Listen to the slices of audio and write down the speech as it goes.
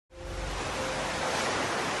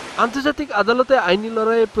আন্তর্জাতিক আদালতে আইনি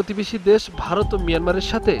লড়াইয়ে প্রতিবেশী দেশ ভারত ও মিয়ানমারের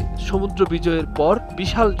সাথে সমুদ্র বিজয়ের পর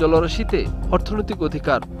বিশাল জলরাশিতে অর্থনৈতিক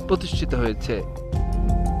অধিকার প্রতিষ্ঠিত হয়েছে।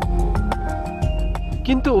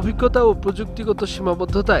 কিন্তু অভিজ্ঞতা ও প্রযুক্তিগত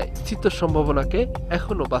সীমাবদ্ধতায় স্থিত সম্ভাবনাকে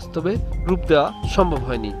এখনো বাস্তবে রূপ দেওয়া সম্ভব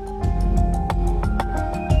হয়নি।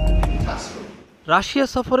 রাশিয়া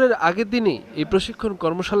সফরের আগের দিনই এই প্রশিক্ষণ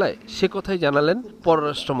কর্মশালায় সে কথাই জানালেন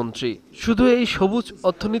পররাষ্ট্রমন্ত্রী। শুধু এই সবুজ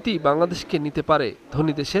অর্থনীতি বাংলাদেশকে নিতে পারে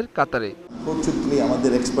ধনী দেশের কাতারে। প্রচুরলি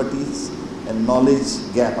আমাদের এক্সপার্টিজ এন্ড নলেজ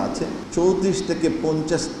গ্যাপ আছে। 34 থেকে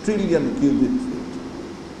 50 ট্রিলিয়ন কিউবিক ফিট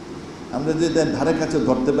আমরা যদি ধারে কাছে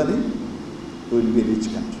ধরতে পারি, উইল বি রিচ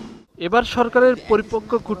কান্ট্রি। এবার সরকারের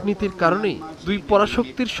পরিপক্ক কূটনীতির কারণেই দুই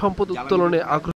পরাশক্তির সম্পদ উত্তোলনে আগ্রহ